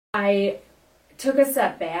I took a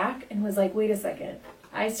step back and was like, wait a second.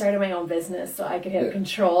 I started my own business so I could have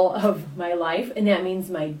control of my life, and that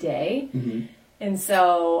means my day. Mm-hmm. And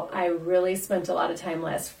so I really spent a lot of time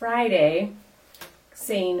last Friday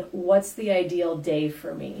saying, what's the ideal day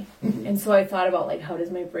for me? Mm-hmm. And so I thought about, like, how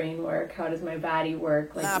does my brain work? How does my body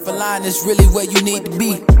work? Like, Line for Line is really where you need to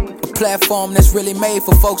be. A platform that's really made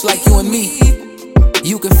for folks like you and me.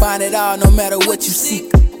 You can find it all no matter what you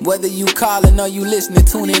seek. Whether you calling or you listening,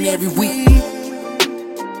 tune in every week.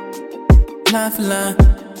 Line for Line.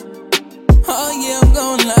 Oh yeah, I'm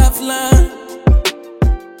going line for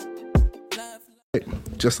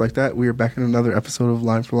line. Just like that, we are back in another episode of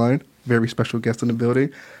Line for Line. Very special guest in the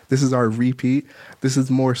building. This is our repeat. This is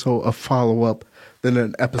more so a follow-up than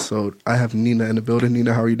an episode. I have Nina in the building.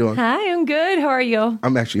 Nina, how are you doing? Hi, I'm good. How are you?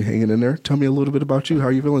 I'm actually hanging in there. Tell me a little bit about you. How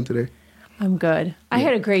are you feeling today? I'm good. I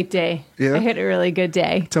had a great day. Yeah? I had a really good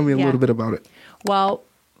day. Tell me a little bit about it. Well,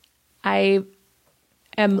 I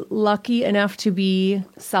am lucky enough to be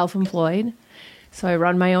self-employed. So I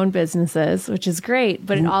run my own businesses, which is great.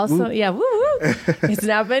 But it also, it's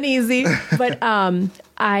not been easy. But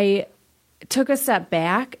I took a step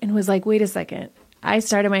back and was like, wait a second. I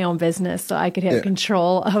started my own business so I could have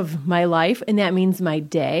control of my life, and that means my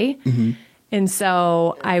day. Mm-hmm. And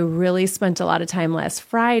so I really spent a lot of time last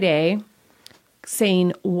Friday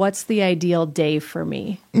saying, what's the ideal day for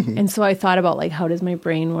me? Mm-hmm. And so I thought about, like, how does my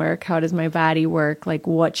brain work? How does my body work? Like,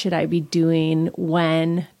 what should I be doing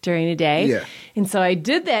when during a day? Yeah. And so I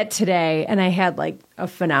did that today, and I had, like, a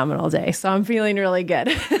phenomenal day. So I'm feeling really good.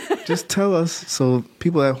 Just tell us, so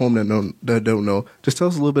people at home that don't know, just tell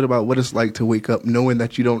us a little bit about what it's like to wake up knowing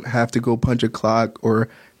that you don't have to go punch a clock or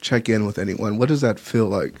check in with anyone. What does that feel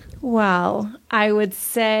like? Well, I would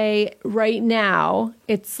say right now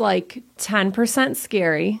it's like 10%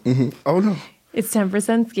 scary. Mm-hmm. Oh, no. It's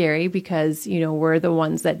 10% scary because, you know, we're the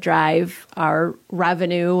ones that drive our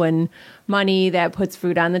revenue and money that puts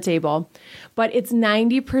food on the table. But it's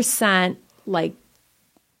 90% like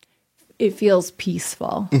it feels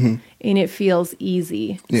peaceful and it feels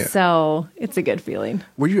easy. Yeah. So it's a good feeling.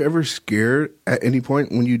 Were you ever scared at any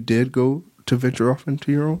point when you did go to venture off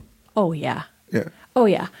into your own? Oh, yeah. Yeah. Oh,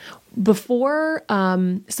 yeah. Before,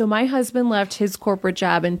 so my husband left his corporate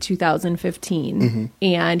job in 2015,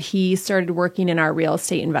 and he started working in our real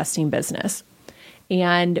estate investing business.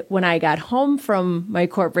 And when I got home from my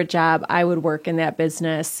corporate job, I would work in that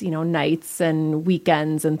business, you know, nights and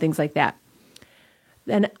weekends and things like that.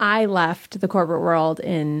 Then I left the corporate world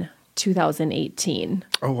in 2018.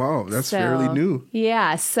 Oh, wow. That's fairly new.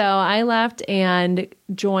 Yeah. So I left and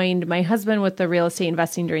joined my husband with the real estate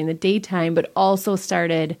investing during the daytime, but also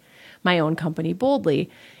started my own company, Boldly.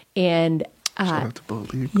 And shout out to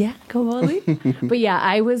Boldly. Yeah, go Boldly. But yeah,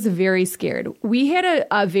 I was very scared. We had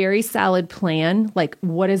a very solid plan. Like,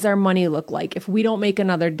 what does our money look like? If we don't make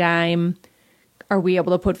another dime, are we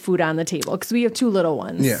able to put food on the table? Because we have two little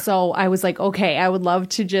ones. Yeah. So I was like, okay, I would love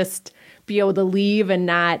to just be able to leave and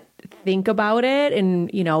not think about it.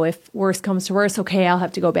 And, you know, if worse comes to worse, okay, I'll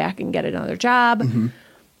have to go back and get another job. Mm-hmm.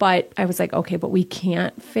 But I was like, okay, but we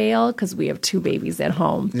can't fail because we have two babies at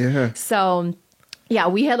home. Yeah. So, yeah,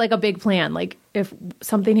 we had like a big plan. Like, if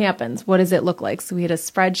something happens, what does it look like? So we had a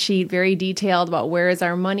spreadsheet, very detailed about where is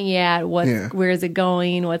our money at, where is it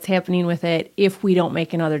going, what's happening with it if we don't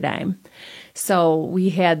make another dime. So we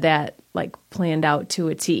had that like planned out to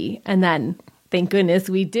a T. And then, thank goodness,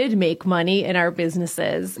 we did make money in our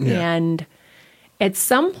businesses. Yeah. And at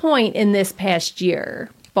some point in this past year,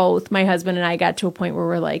 both my husband and I got to a point where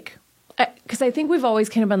we're like, because I think we've always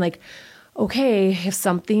kind of been like, okay, if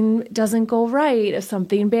something doesn't go right, if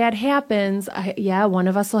something bad happens, one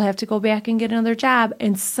of us will have to go back and get another job.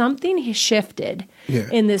 And something has shifted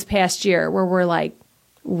in this past year where we're like,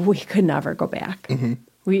 we could never go back. Mm-hmm.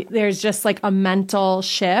 There's just like a mental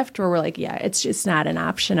shift where we're like, yeah, it's just not an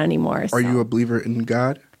option anymore. Are you a believer in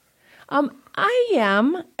God? I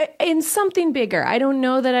am in something bigger. I don't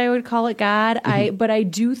know that I would call it God, but I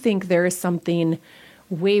do think there is something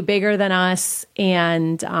way bigger than us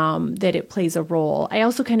and that it plays a role. I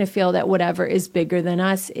also kind of feel that whatever is bigger than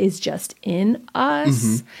us is just in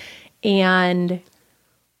us. And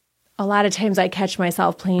a lot of times I catch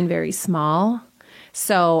myself playing very small.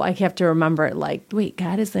 So I have to remember, like, wait,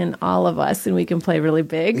 God is in all of us, and we can play really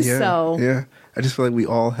big. Yeah. I just feel like we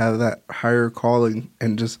all have that higher calling,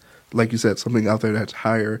 and just like you said, something out there that's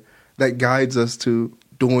higher that guides us to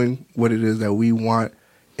doing what it is that we want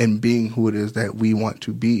and being who it is that we want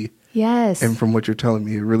to be. Yes. And from what you're telling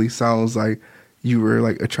me, it really sounds like you were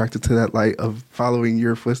like attracted to that light of following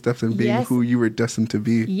your footsteps and being who you were destined to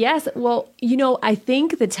be. Yes. Well, you know, I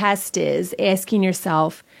think the test is asking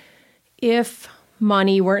yourself, if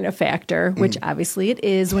money weren't a factor, which obviously it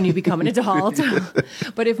is when you become an adult.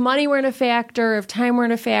 But if money weren't a factor, if time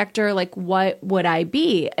weren't a factor, like what would I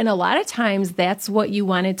be? And a lot of times that's what you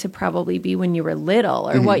wanted to probably be when you were little,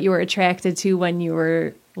 or what you were attracted to when you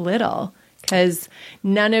were little, because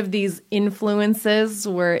none of these influences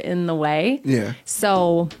were in the way. Yeah.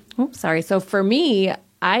 So, So for me,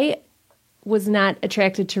 I was not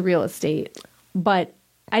attracted to real estate, but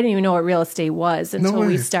I didn't even know what real estate was until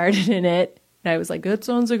we started in it. And I was like, that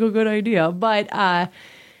sounds like a good idea. But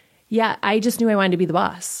yeah, I just knew I wanted to be the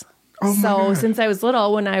boss. Oh my so God. since I was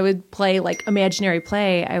little, when I would play like imaginary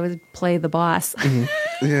play, I would play the boss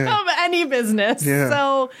Yeah. of any business. Yeah.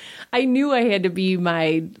 So I knew I had to be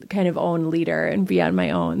my kind of own leader and be on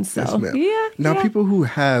my own. So Yes, ma'am. yeah. Now, yeah. people who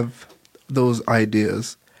have those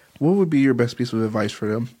ideas, what would be your best piece of advice for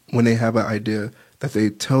them when they have an idea that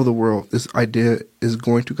they tell the world, this idea is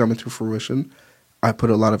going to come into fruition? I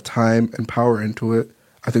put a lot of time and power into it.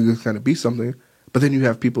 I think it's going to be something. But then you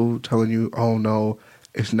have people telling you, oh, no,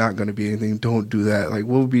 it's not going to be anything. Don't do that. Like,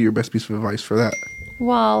 what would be your best piece of advice for that?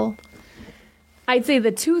 Well, I'd say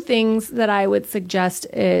the two things that I would suggest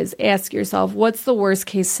is ask yourself, what's the worst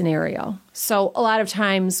case scenario? So a lot of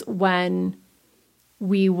times when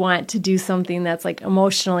we want to do something that's like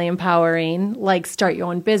emotionally empowering, like start your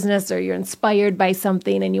own business, or you're inspired by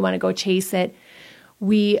something and you want to go chase it,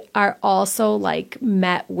 we are also like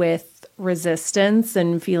met with resistance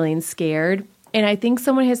and feeling scared. And I think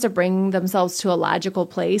someone has to bring themselves to a logical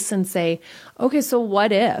place and say, okay, so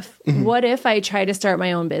what if? What if I try to start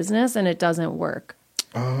my own business and it doesn't work?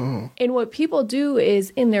 Oh. And what people do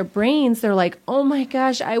is in their brains, they're like, oh my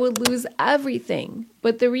gosh, I would lose everything.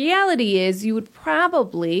 But the reality is you would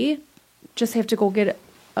probably just have to go get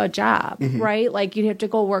a job, right? Like you'd have to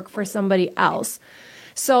go work for somebody else.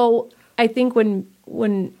 So I think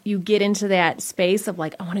when you get into that space of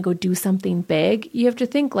like, I want to go do something big, you have to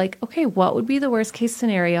think like, okay, what would be the worst case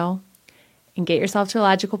scenario? And get yourself to a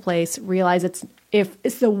logical place. Realize if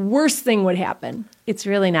it's the worst thing would happen, it's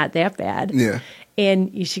really not that bad. Yeah.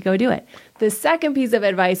 And you should go do it. The second piece of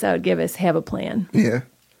advice I would give is have a plan. Yeah.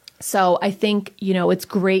 So I think, it's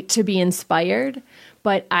great to be inspired,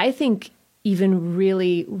 but I think even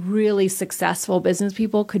really, really successful business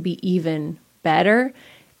people could be even better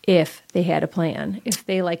if they had a plan, if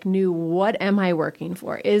they like knew, what am I working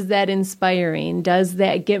for? Is that inspiring? Does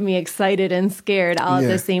that get me excited and scared all at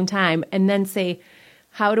the same time? And then say,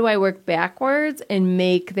 how do I work backwards and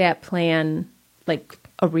make that plan like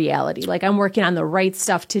a reality? Like I'm working on the right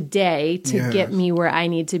stuff today to get me where I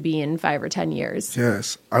need to be in 5 or 10 years.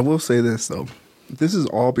 Yes. I will say this, though. This is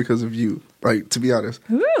all because of you. Like, to be honest,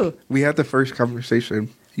 we had the first conversation.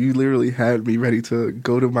 You literally had me ready to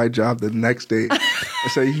go to my job the next day. I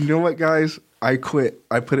say, you know what, guys? I quit.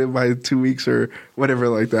 I put in my 2 weeks or whatever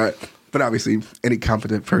like that. But obviously, any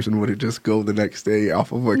competent person would have just go the next day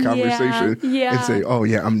off of a conversation and say, oh,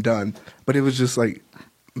 yeah, I'm done. But it was just like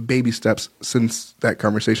baby steps since that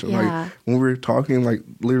conversation. Yeah. Like when we were talking, like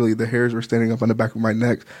literally the hairs were standing up on the back of my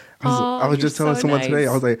neck. I was just telling someone today,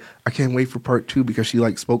 I was like, I can't wait for part 2 because she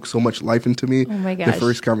like spoke so much life into me. Oh my the gosh.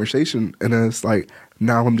 first conversation. And then it's like,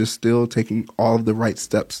 now I'm just still taking all of the right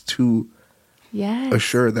steps to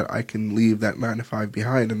assure that I can leave that 9 to 5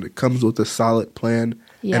 behind. And it comes with a solid plan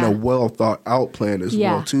and a well thought out plan as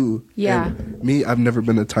well too. Yeah. And me, I've never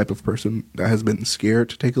been the type of person that has been scared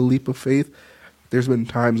to take a leap of faith. There's been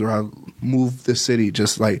times where I've moved the city,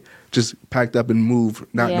 just packed up and moved,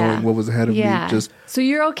 not knowing what was ahead of me. So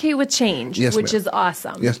you're okay with change, which is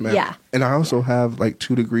awesome. Yes, ma'am. Yeah. And I also have like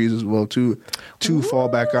 2 degrees as well too, to fall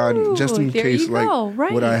back on just in case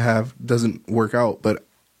what I have doesn't work out. But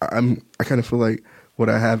I kind of feel like what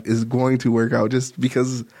I have is going to work out just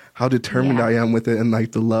because how determined I am with it and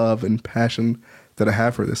like the love and passion that I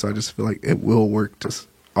have for this. I just feel like it will work just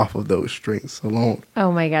off of those strengths alone. Oh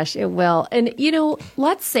my gosh, it will. And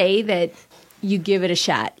let's say that you give it a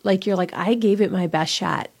shot. Like you're like, I gave it my best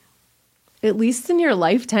shot. At least in your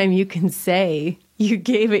lifetime, you can say you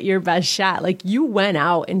gave it your best shot. Like you went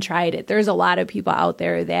out and tried it. There's a lot of people out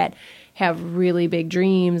there that have really big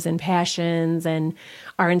dreams and passions and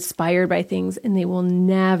are inspired by things, and they will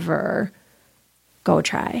never go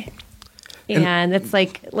try. And it's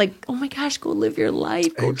like, oh my gosh, go live your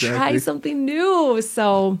life. Go try something new.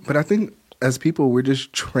 So, but I think as people, we're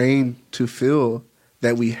just trained to feel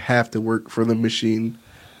that we have to work for the machine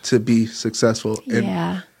to be successful.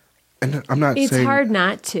 And I'm not saying it's hard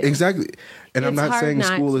not to. Exactly. And I'm not saying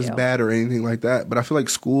school is bad or anything like that, but I feel like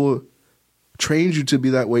school trains you to be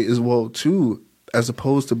that way as well too, as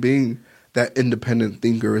opposed to being that independent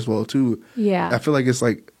thinker as well too. Yeah. I feel like it's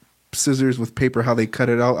like scissors with paper, how they cut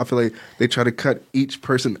it out. I feel like they try to cut each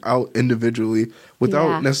person out individually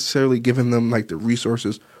without necessarily giving them like the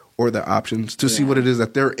resources or the options to see what it is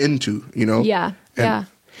that they're into, you know? Yeah. And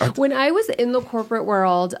When I was in the corporate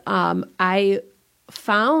world, I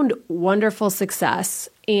found wonderful success,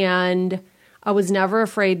 and I was never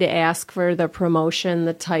afraid to ask for the promotion,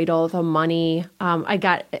 the title, the money. I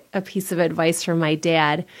got a piece of advice from my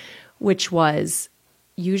dad, which was,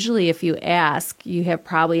 usually if you ask, you have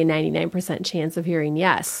probably a 99% chance of hearing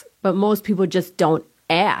yes, but most people just don't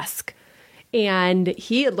ask. And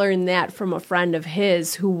he had learned that from a friend of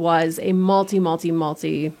his who was a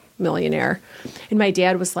multi-millionaire. And my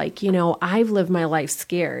dad was like, you know, I've lived my life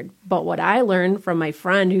scared, but what I learned from my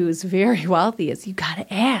friend who's very wealthy is you got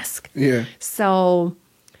to ask. Yeah. So,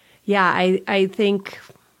 yeah, I think,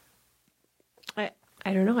 I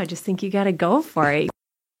don't know, I just think you got to go for it.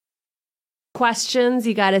 Questions,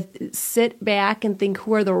 you got to sit back and think,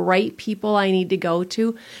 who are the right people I need to go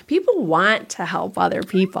to? People want to help other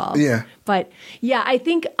people. Yeah. But yeah, I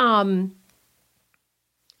think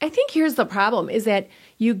here's the problem is that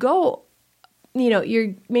you go, you know,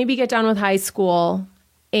 you're maybe get done with high school,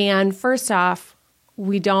 and first off,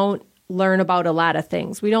 we don't learn about a lot of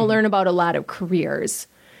things. We don't learn about a lot of careers.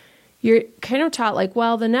 You're kind of taught like,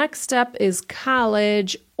 well, the next step is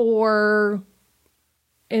college,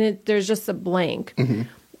 there's just a blank.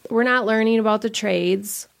 We're not learning about the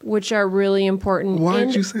trades, which are really important. Why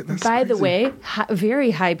did you say that? By the way, very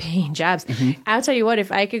high-paying jobs. I'll tell you what,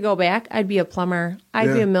 if I could go back, I'd be a plumber.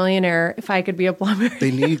 I'd be a millionaire if I could be a plumber.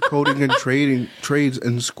 They need coding and trades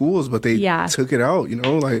in schools, but they took it out, you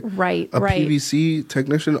know, like a PVC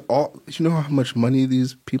technician. You know how much money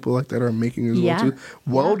these people like that are making as well, too?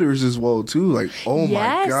 Welders as well, too. Like, oh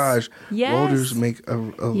my gosh. Welders make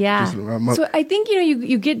a just amount of money. So I think, you know,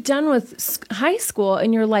 you get done with high school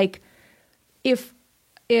and you're like, if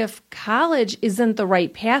college isn't the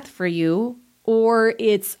right path for you, or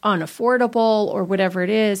it's unaffordable, or whatever it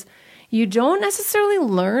is, you don't necessarily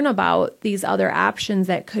learn about these other options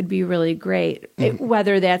that could be really great,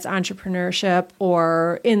 whether that's entrepreneurship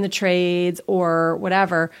or in the trades or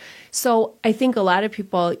whatever. So I think a lot of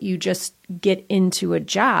people, you just get into a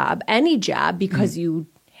job, any job, because you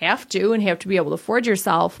have to and have to be able to afford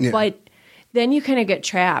yourself. But then you kind of get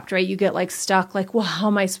trapped, right? You get like stuck, like, well, how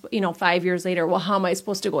am I, 5 years later, well, how am I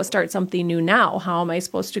supposed to go start something new now? How am I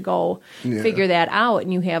supposed to go figure that out?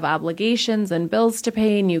 And you have obligations and bills to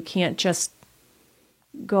pay, and you can't just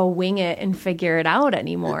go wing it and figure it out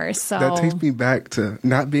anymore. So that takes me back to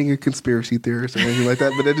not being a conspiracy theorist or anything like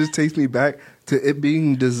that, but it just takes me back to it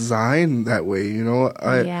being designed that way, you know?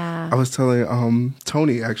 I was telling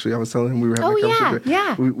Tony, actually, I was telling him we were having a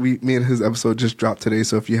conversation. Me and his episode just dropped today,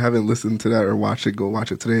 so if you haven't listened to that or watched it, go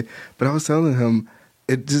watch it today. But I was telling him,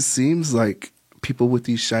 it just seems like people with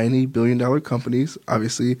these shiny billion-dollar companies,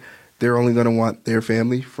 obviously, they're only going to want their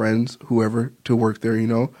family, friends, whoever, to work there, you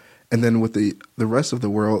know? And then with the rest of the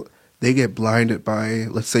world, they get blinded by,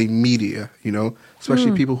 let's say, media, you know,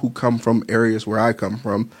 especially people who come from areas where I come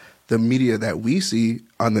from. The media that we see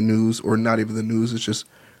on the news, or not even the news, it's just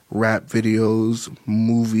rap videos,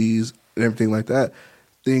 movies, and everything like that.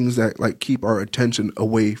 Things that like keep our attention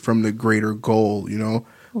away from the greater goal, you know?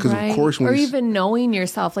 Because of course, or even knowing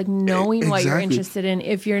yourself, like knowing what you're interested in.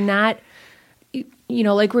 If you're not, you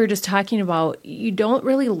know, like we were just talking about, you don't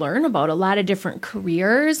really learn about a lot of different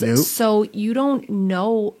careers. Nope. So you don't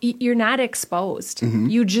know, you're not exposed.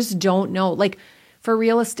 You just don't know. Like for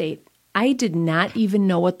real estate, I did not even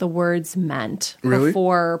know what the words meant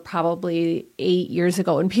before probably 8 years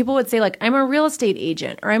ago. And people would say like, I'm a real estate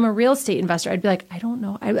agent or I'm a real estate investor. I'd be like, I don't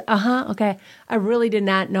know. Okay. I really did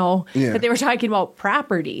not know that they were talking about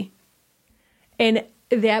property. And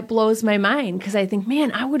that blows my mind because I think,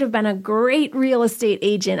 man, I would have been a great real estate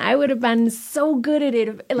agent. I would have been so good at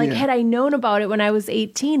it. Like, had I known about it when I was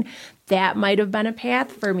 18, that might have been a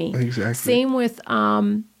path for me. Exactly. Same with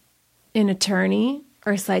an attorney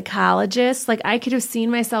or psychologist. Like, I could have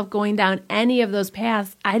seen myself going down any of those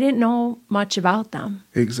paths. I didn't know much about them.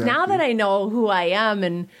 Exactly. Now that I know who I am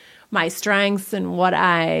and my strengths and what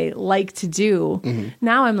I like to do.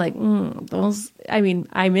 Now I'm like, those, I mean,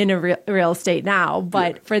 I'm in a real estate now,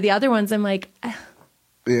 but for the other ones, I'm like,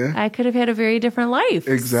 I could have had a very different life.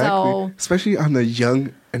 Exactly. So, especially on the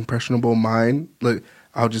young, impressionable mind. Like,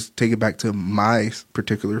 I'll just take it back to my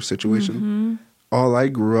particular situation. All I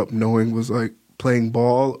grew up knowing was like playing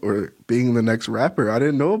ball or being the next rapper. I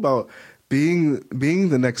didn't know about being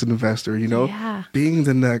the next investor, you know, being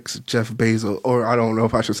the next Jeff Bezos, or I don't know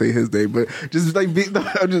if I should say his name, but just like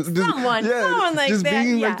someone like just that.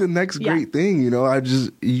 being like the next great thing, you know. I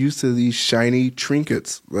just used to these shiny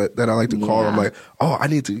trinkets that I like to call them. Like, oh, I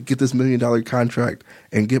need to get this $1 million contract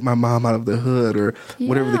and get my mom out of the hood, or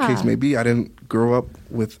whatever the case may be. I didn't grow up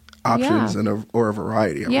with options or a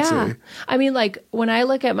variety, I would say. I mean, like when I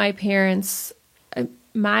look at my parents,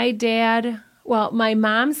 my dad. Well, my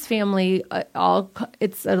mom's family,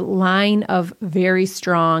 it's a line of very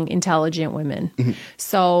strong, intelligent women. Mm-hmm.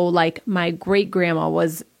 So, like, my great-grandma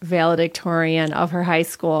was valedictorian of her high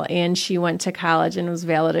school, and she went to college and was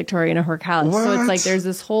valedictorian of her college. What? So it's like there's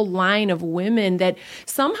this whole line of women that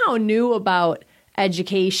somehow knew about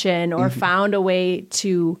education or found a way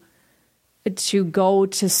to go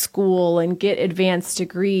to school and get advanced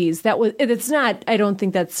degrees. It's not, I don't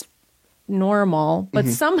think that's normal, but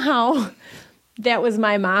somehow... that was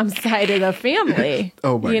my mom's side of the family.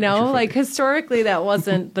 Like historically that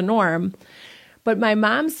wasn't the norm. But my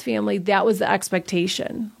mom's family, that was the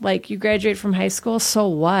expectation. Like, you graduate from high school, so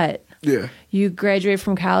what? Yeah. You graduate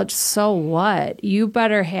from college, so what? You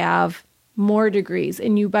better have more degrees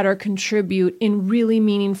and you better contribute in really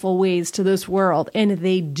meaningful ways to this world. And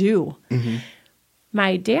they do. Mm-hmm.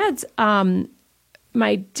 My dad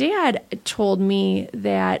told me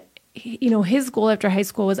that, his goal after high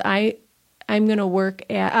school was I'm going to work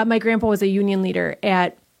at, my grandpa was a union leader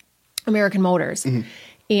at American Motors. Mm-hmm.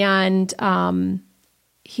 And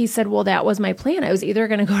he said, well, that was my plan. I was either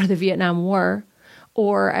going to go to the Vietnam War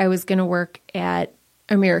or I was going to work at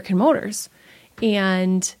American Motors.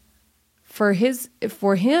 And for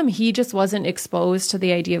him, he just wasn't exposed to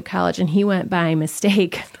the idea of college, and he went by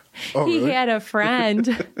mistake. Oh, he really? had a friend.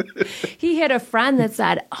 That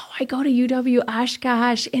said, "Oh, I go to UW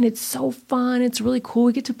Oshkosh, and it's so fun. It's really cool.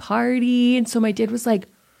 We get to party." And so my dad was like,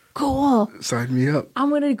 "Cool, sign me up. I'm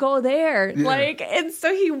going to go there." Yeah. And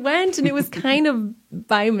so he went, and it was kind of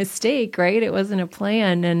by mistake, right? It wasn't a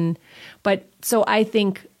plan. But so I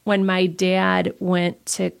think when my dad went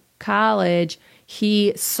to college,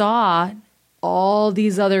 he saw all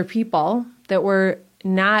these other people that were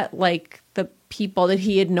not like the people that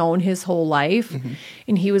he had known his whole life. Mm-hmm.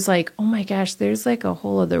 And he was like, oh my gosh, there's like a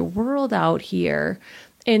whole other world out here.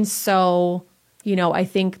 And so, I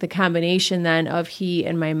think the combination then of he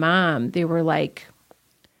and my mom, they were like,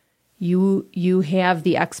 you have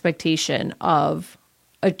the expectation of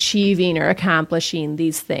achieving or accomplishing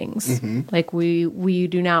these things. Mm-hmm. Like we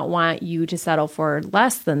do not want you to settle for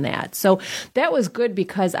less than that. So that was good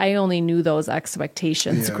because I only knew those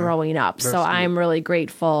expectations growing up. So I'm really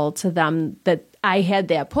grateful to them that I had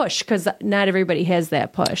that push, because not everybody has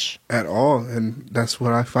that push at all. And that's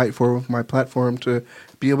what I fight for with my platform, to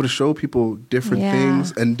be able to show people different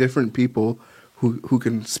things and different people who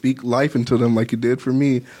can speak life into them like you did for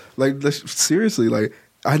me. Like, seriously, like,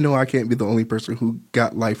 I know I can't be the only person who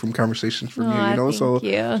got life from conversations from you, So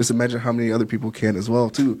just imagine how many other people can as well,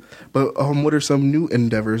 too. But what are some new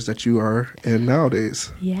endeavors that you are in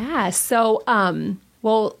nowadays? Yeah. So,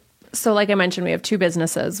 so like I mentioned, we have two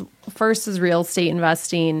businesses. First is real estate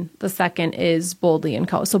investing. The second is Boldly &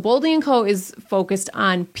 Co. So Boldly & Co. is focused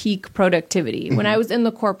on peak productivity. Mm-hmm. When I was in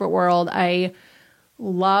the corporate world, I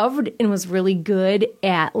loved and was really good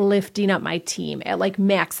at lifting up my team, at like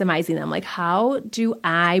maximizing them. Like, how do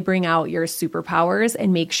I bring out your superpowers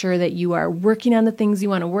and make sure that you are working on the things you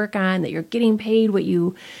want to work on, that you're getting paid what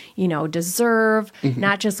you deserve,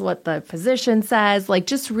 not just what the physician says, like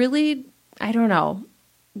just really,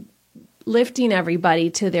 lifting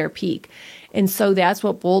everybody to their peak. And so that's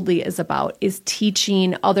what Boldly is about, is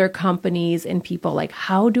teaching other companies and people, like,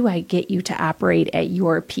 how do I get you to operate at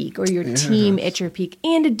your peak, or your team at your peak,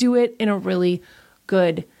 and to do it in a really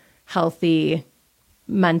good, healthy,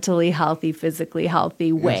 mentally healthy, physically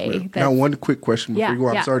healthy way. Now, one quick question before you go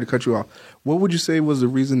on. I'm sorry to cut you off. What would you say was the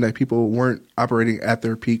reason that people weren't operating at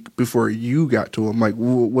their peak before you got to them? Like,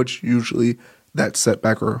 what's usually that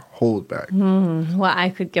setback or holdback? Well, I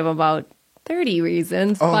could give about 30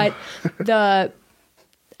 reasons, but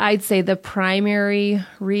I'd say the primary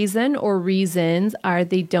reason or reasons are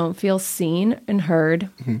they don't feel seen and heard.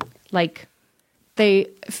 Mm-hmm. Like, they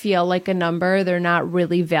feel like a number. They're not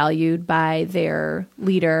really valued by their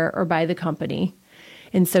leader or by the company.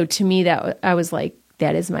 And so to me, that I was like,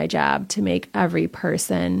 that is my job, to make every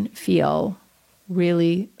person feel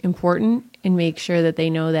really important and make sure that they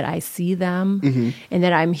know that I see them and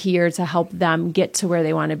that I'm here to help them get to where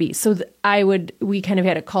they want to be. So we kind of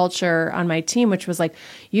had a culture on my team, which was like,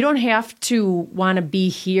 you don't have to want to be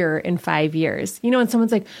here in 5 years. And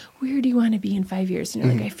someone's like, where do you want to be in 5 years? And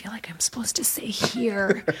you're like, I feel like I'm supposed to say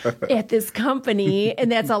here at this company.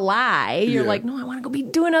 And that's a lie. You're like, no, I want to go be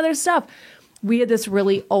doing other stuff. We had this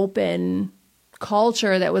really open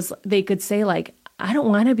culture that was, they could say like, I don't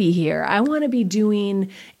want to be here. I want to be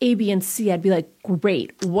doing A, B, and C. I'd be like,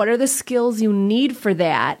 great. What are the skills you need for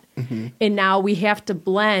that? And now we have to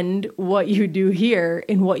blend what you do here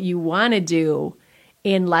and what you want to do.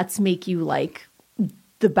 And let's make you like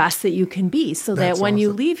the best that you can be so that when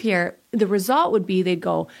you leave here, the result would be they'd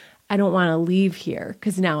go, I don't want to leave here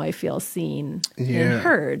because now I feel seen and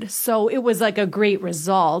heard. So it was like a great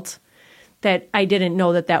result. That I didn't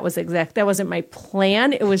know that wasn't my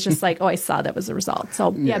plan. It was just like, oh, I saw that was the result. So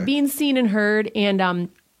being seen and heard and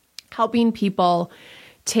helping people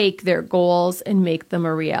take their goals and make them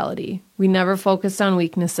a reality. We never focused on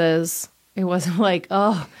weaknesses. It wasn't like,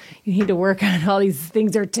 oh, you need to work on all these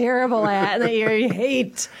things you're terrible at that you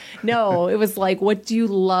hate. No, it was like, what do you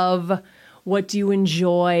love? What do you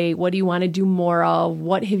enjoy? What do you want to do more of?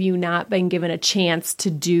 What have you not been given a chance to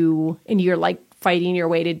do? And you're like, fighting your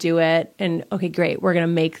way to do it. And okay, great. We're going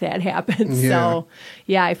to make that happen. Yeah.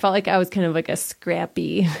 So I felt like I was kind of like a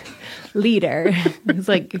scrappy leader. It's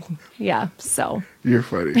like, so. You're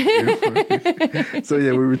funny. So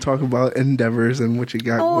we were talking about endeavors and what you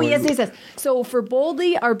got. Oh, yes. So for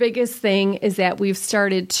Boldly, our biggest thing is that we've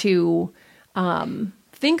started to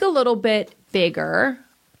think a little bit bigger.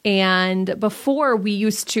 And before, we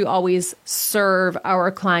used to always serve our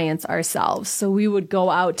clients ourselves. So we would go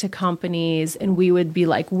out to companies and we would be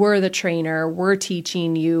like, we're the trainer. We're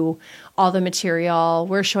teaching you all the material.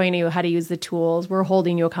 We're showing you how to use the tools. We're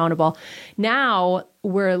holding you accountable. Now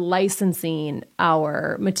we're licensing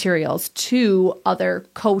our materials to other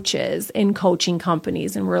coaches in coaching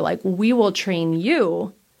companies. And we're like, we will train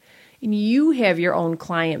you and you have your own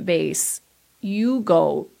client base. You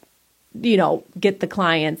go get the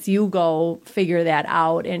clients, you go figure that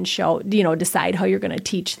out and show, decide how you're going to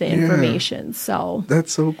teach the information. So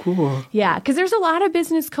that's so cool. Yeah. Cause there's a lot of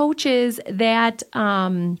business coaches that,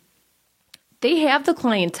 they have the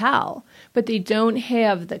clientele, but they don't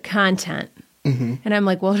have the content. And I'm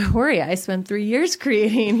like, well, don't worry. I spent 3 years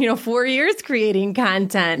creating, 4 years creating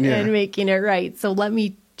content and making it right. So let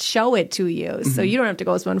me show it to you. So you don't have to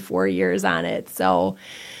go spend 4 years on it. So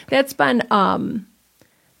that's been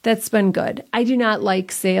good. I do not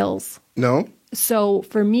like sales. No? So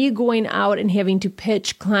for me going out and having to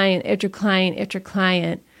pitch client after client after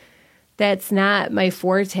client, that's not my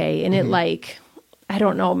forte. And it I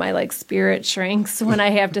don't know, my spirit shrinks when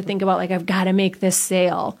I have to think about I've got to make this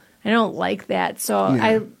sale. I don't like that. So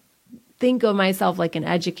I think of myself like an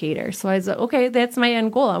educator. So I was like, okay, that's my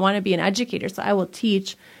end goal. I want to be an educator. So I will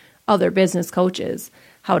teach other business coaches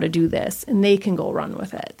how to do this, and they can go run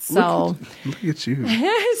with it. So look at you.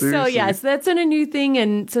 So yes, that's a new thing,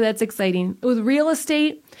 and so that's exciting. With real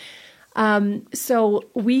estate, so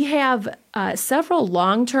we have several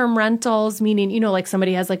long-term rentals, meaning, like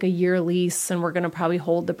somebody has like a year lease and we're going to probably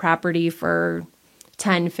hold the property for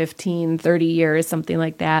 10, 15, 30 years, something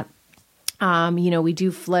like that. We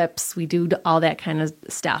do flips, we do all that kind of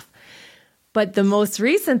stuff. But the most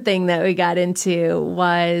recent thing that we got into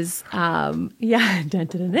was,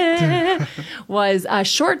 was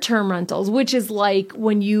short-term rentals, which is like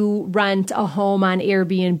when you rent a home on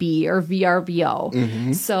Airbnb or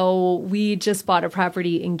VRBO. So we just bought a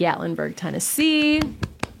property in Gatlinburg, Tennessee.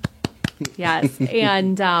 Yes.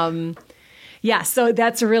 And so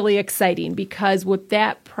that's really exciting because with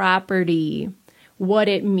that property, what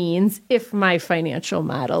it means, if my financial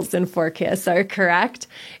models and forecasts are correct,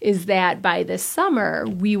 is that by this summer,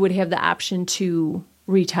 we would have the option to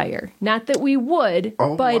retire. Not that we would,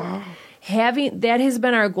 but that has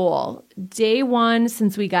been our goal. Day one,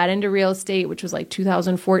 since we got into real estate, which was like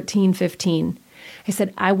 2014, 15, I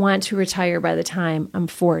said, I want to retire by the time I'm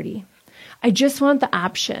 40. I just want the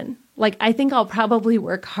option. I think I'll probably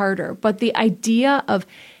work harder, but the idea of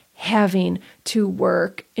having to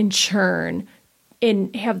work and churn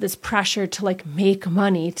and have this pressure to make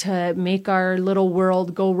money, to make our little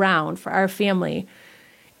world go round for our family,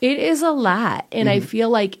 it is a lot. And I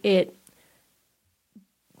feel like it,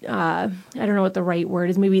 I don't know what the right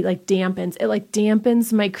word is, maybe dampens. It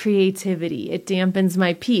dampens my creativity. It dampens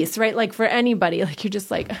my peace, right? For anybody, you're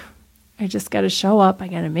just I just got to show up. I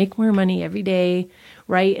got to make more money every day,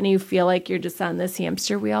 right? And you feel like you're just on this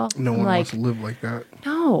hamster wheel. No one wants to live like that.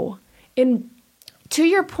 No. And to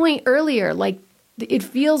your point earlier, it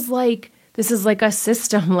feels like this is like a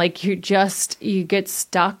system. Like you get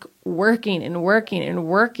stuck working and working and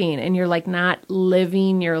working, and you're like not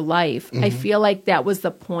living your life. I feel like that was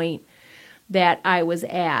the point that I was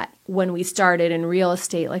at when we started in real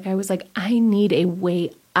estate. Like I was like, I need a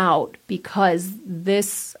way out, because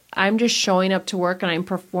I'm just showing up to work and I'm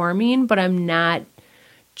performing, but I'm not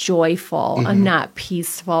joyful. I'm not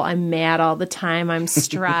peaceful. I'm mad all the time. I'm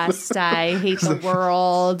stressed. I hate the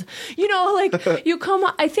world. Like you come,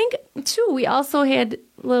 I think too, we also had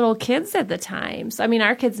little kids at the time. So, I mean,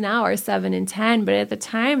 our kids now are 7 and 10, but at the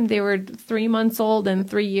time they were 3 months old and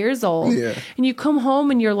 3 years old. Yeah. And you come home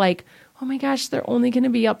and you're like, oh my gosh, they're only going to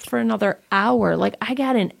be up for another hour. Like I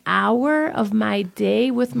got an hour of my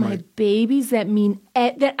day with my babies that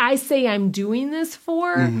I say I'm doing this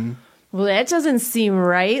for. Well, that doesn't seem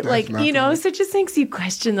right. That's like, so it just makes you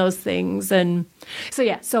question those things. And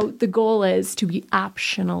so the goal is to be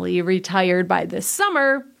optionally retired by this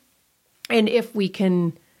summer. And if we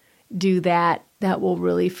can do that, that will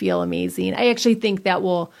really feel amazing. I actually think that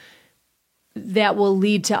will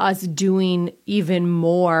lead to us doing even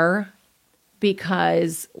more,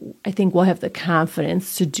 because I think we'll have the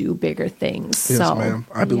confidence to do bigger things. Yes, ma'am.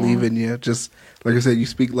 I believe in you. Just like I said, you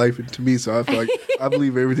speak life into me, so I feel like I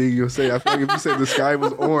believe everything you'll say. I feel like if you said the sky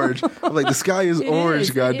was orange, I'm like, the sky is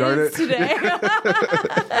orange, God darn it. Today.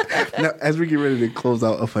 Now, as we get ready to close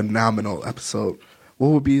out a phenomenal episode, what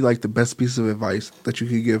would be like the best piece of advice that you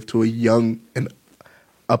could give to a young and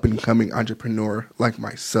up-and-coming entrepreneur like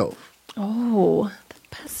myself? Oh, the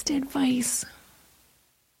best advice.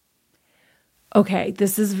 Okay,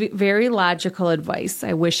 this is very logical advice.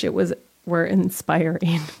 I wish it were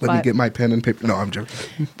inspiring. Let me get my pen and paper. No, I'm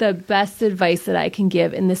joking. The best advice that I can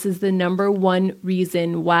give, and this is the number one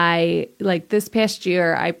reason why, like this past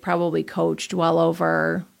year, I probably coached well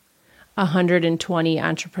over 120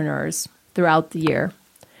 entrepreneurs throughout the year.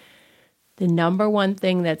 The number one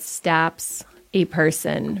thing that stops a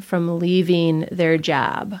person from leaving their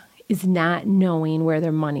job is not knowing where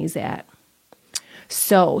their money's at.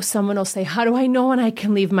 So someone will say, how do I know when I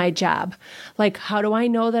can leave my job? Like, how do I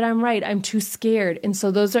know that I'm right? I'm too scared. And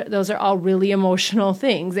so those are all really emotional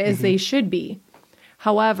things, as they should be.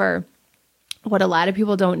 However, what a lot of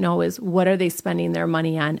people don't know is, what are they spending their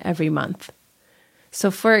money on every month? So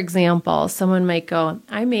for example, someone might go,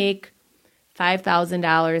 I make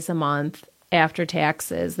 $5,000 a month after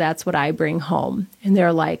taxes. That's what I bring home. And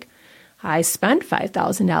they're like, I spend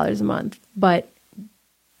 $5,000 a month, but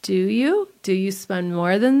do you? Do you spend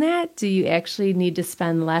more than that? Do you actually need to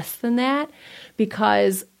spend less than that?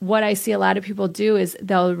 Because what I see a lot of people do is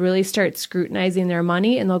they'll really start scrutinizing their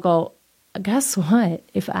money, and they'll go, guess what?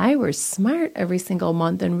 If I were smart every single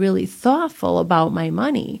month and really thoughtful about my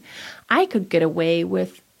money, I could get away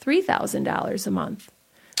with $3,000 a month.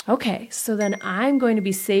 Okay, so then I'm going to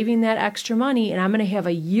be saving that extra money, and I'm going to have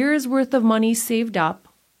a year's worth of money saved up,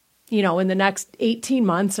 in the next 18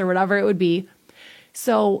 months or whatever it would be.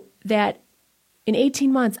 So that in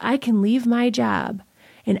 18 months, I can leave my job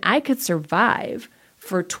and I could survive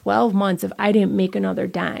for 12 months if I didn't make another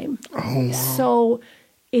dime. Oh, wow. So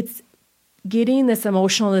it's getting this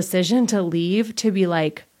emotional decision to leave, to be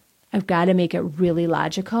like, I've got to make it really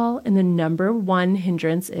logical. And the number one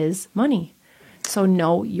hindrance is money. So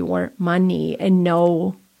know your money and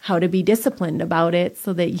know how to be disciplined about it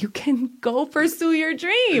so that you can go pursue your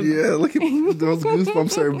dream. Yeah, look at those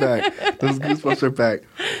goosebumps are back. Those goosebumps are back.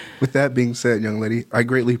 With that being said, young lady, I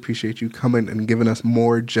greatly appreciate you coming and giving us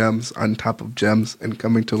more gems on top of gems and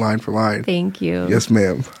coming to Line for Line. Thank you. Yes,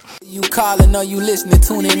 ma'am. You calling or you listening,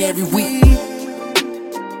 tune in every week.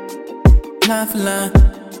 Line for Line.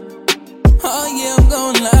 Oh yeah, I'm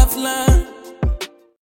going line for line.